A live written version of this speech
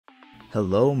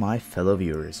Hello my fellow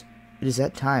viewers. It is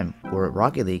that time where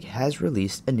Rocket League has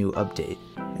released a new update,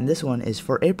 and this one is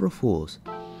for April Fools.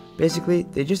 Basically,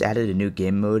 they just added a new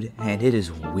game mode and it is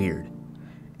weird.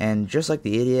 And just like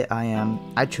the idiot I am,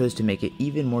 I chose to make it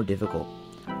even more difficult.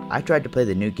 I tried to play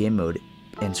the new game mode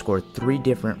and scored 3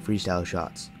 different freestyle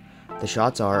shots. The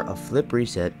shots are a flip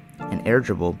reset, an air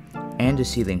dribble, and a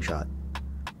ceiling shot.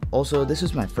 Also, this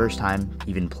was my first time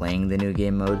even playing the new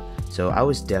game mode, so I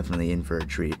was definitely in for a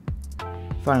treat.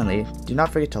 Finally, do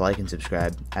not forget to like and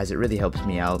subscribe, as it really helps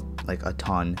me out like a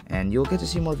ton, and you'll get to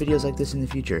see more videos like this in the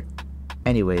future.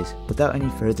 Anyways, without any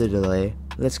further delay,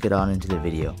 let's get on into the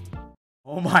video.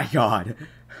 Oh my god!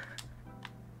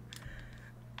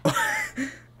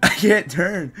 I can't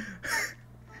turn!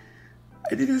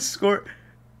 I need to score.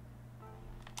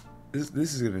 This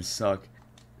is gonna suck.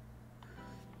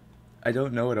 I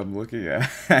don't know what I'm looking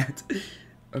at.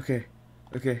 Okay,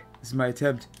 this is my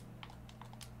attempt.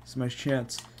 This is my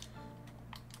chance.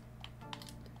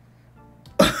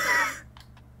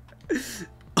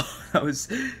 This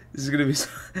is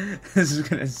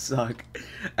gonna suck.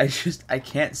 I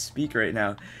can't speak right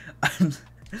now.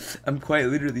 I'm quite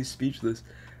literally speechless.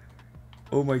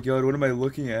 Oh my god, what am I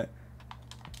looking at?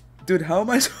 Dude, how am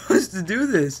I supposed to do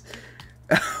this?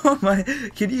 How am I?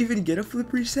 Can you even get a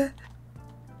flip reset?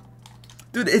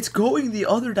 Dude, it's going the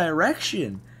other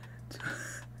direction.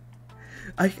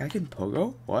 I can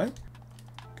pogo? What?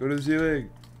 Go to the ceiling.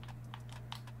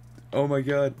 Oh my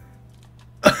god.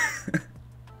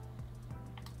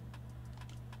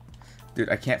 Dude,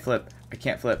 I can't flip. I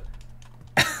can't flip.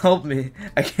 Help me.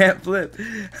 I can't flip.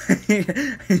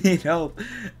 I need help.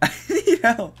 I need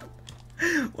help.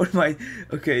 What am I?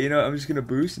 Okay, you know, I'm just gonna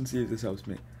boost and see if this helps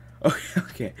me.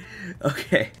 Okay.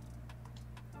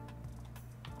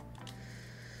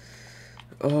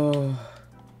 Oh.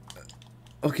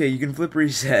 Okay, you can flip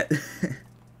reset.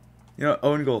 You know,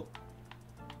 own goal.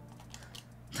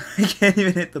 I can't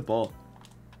even hit the ball.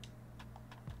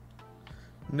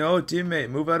 No,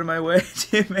 teammate, move out of my way.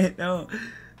 Teammate, no.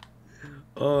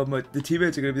 Oh, the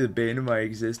teammates are gonna be the bane of my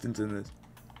existence in this.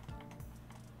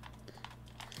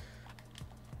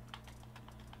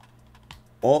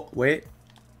 Oh, wait.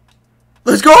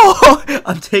 Let's go!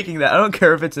 I'm taking that. I don't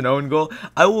care if it's an own goal.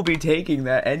 I will be taking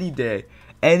that any day.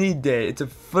 Any day. It's a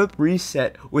flip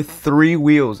reset with 3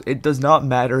 wheels. It does not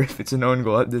matter if it's an own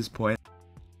goal at this point.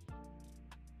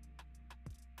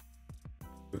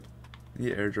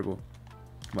 Yeah, air dribble.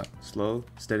 Come on. Slow,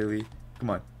 steadily. Come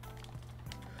on.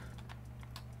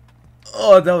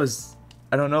 Oh, that was...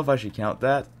 I don't know if I should count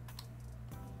that.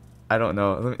 I don't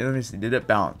know. Let me see. Did it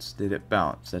bounce? Did it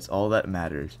bounce? That's all that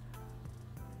matters.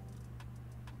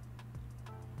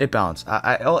 It bounced.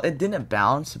 It didn't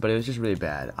bounce, but it was just really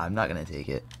bad. I'm not gonna take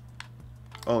it.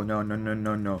 Oh, no.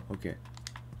 Okay.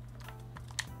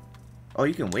 Oh,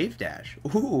 you can wave dash.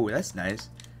 Ooh, that's nice.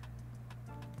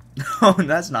 No,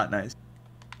 that's not nice.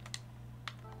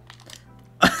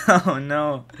 Oh,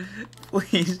 no.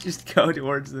 Please just go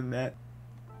towards the net.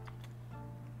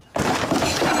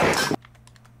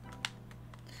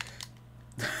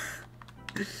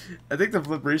 I think the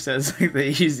flip reset is like the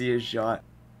easiest shot.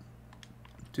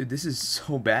 Dude, this is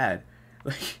so bad.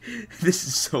 Like, this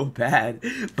is so bad,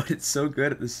 but it's so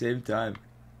good at the same time.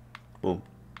 Boom.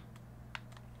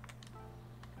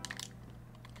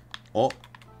 Oh.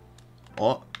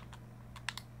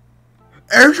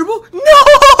 Air dribble?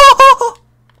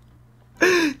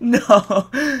 No!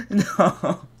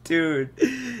 No. Dude.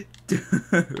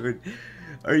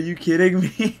 Are you kidding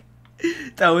me?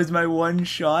 That was my one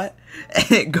shot, and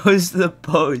it goes to the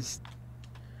post.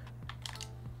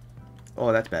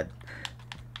 Oh, that's bad.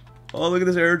 Oh, look at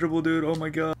this air dribble, dude. Oh my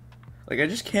god. Like, I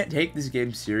just can't take this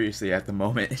game seriously at the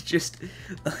moment. It's just,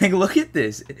 like, look at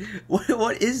this.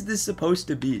 What is this supposed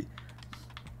to be?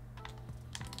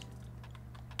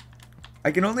 I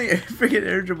can only freaking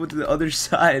air dribble to the other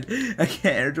side. I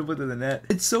can't air dribble to the net.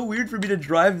 It's so weird for me to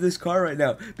drive this car right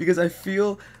now because I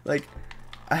feel like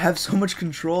I have so much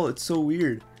control. It's so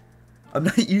weird. I'm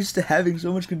not used to having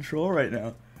so much control right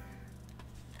now.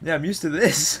 Yeah, I'm used to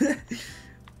this.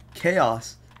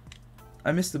 Chaos.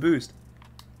 I missed the boost.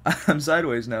 I'm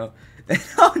sideways now.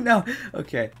 Oh no.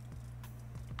 Okay.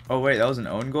 Oh wait, that was an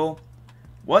own goal?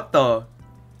 What the?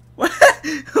 What?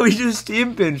 We just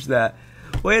team pinched that.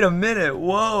 Wait a minute.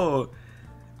 Whoa.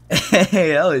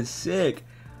 Hey, that was sick.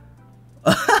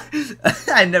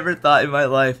 I never thought in my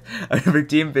life I'd ever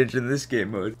team pinch in this game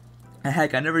mode.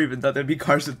 Heck, I never even thought there'd be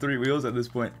cars with 3 wheels at this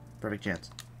point. Perfect chance.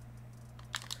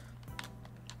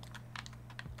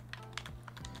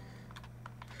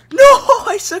 No!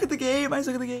 I suck at the game.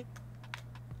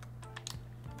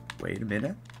 Wait a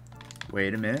minute.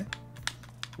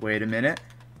 Wait a minute.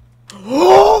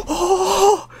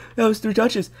 Oh, that was 3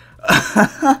 touches.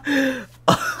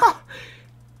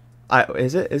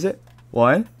 Is it?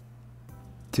 1,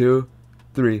 2,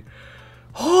 3.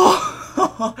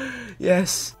 Oh,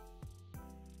 yes.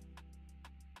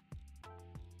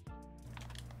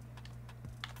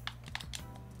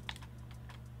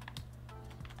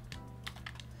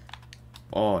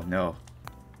 Oh no.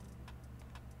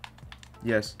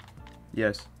 Yes.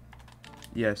 Yes.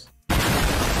 Yes.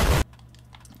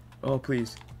 Oh,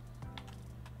 please.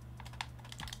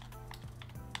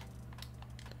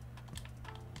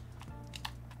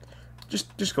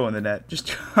 Just go in the net.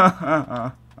 Just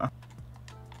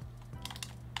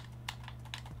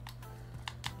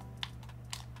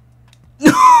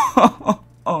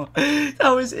Oh,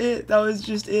 that was it. That was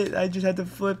just it. I just had to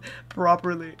flip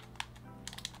properly.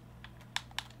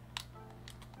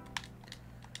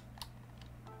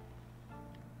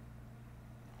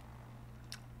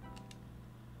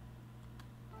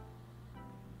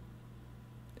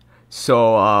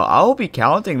 So, I'll be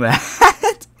counting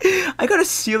that. I got a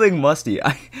ceiling musty.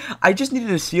 I just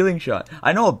needed a ceiling shot.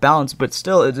 I know a bounce, but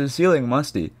still, it's a ceiling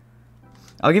musty.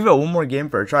 I'll give it one more game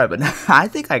for a try, but I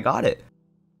think I got it.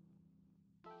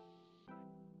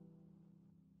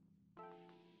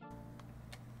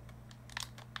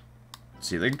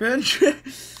 Ceiling pinch? Can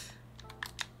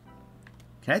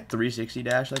I 360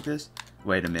 dash like this?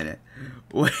 Wait a minute.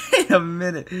 Wait a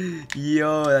minute.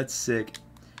 Yo, that's sick.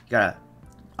 You gotta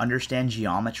understand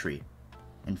geometry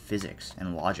and physics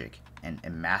and logic and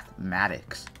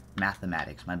mathematics,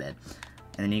 my bad.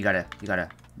 And then you gotta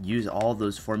use all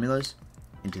those formulas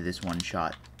into this one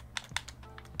shot.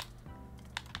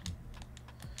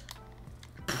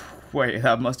 Wait,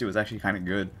 that musty was actually kind of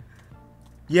good.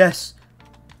 Yes.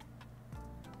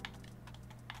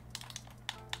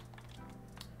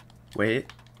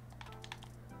 Wait.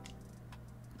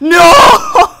 No.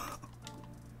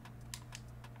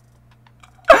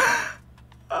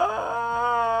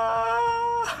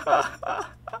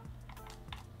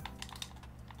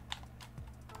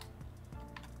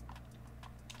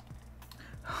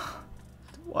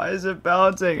 Why is it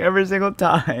bouncing every single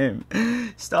time?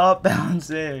 Stop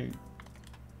bouncing.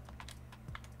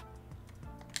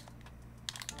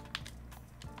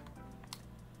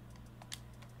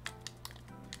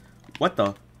 What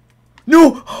the?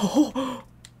 No!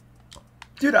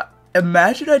 Dude,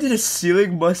 imagine I did a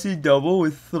ceiling musty double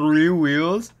with 3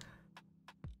 wheels.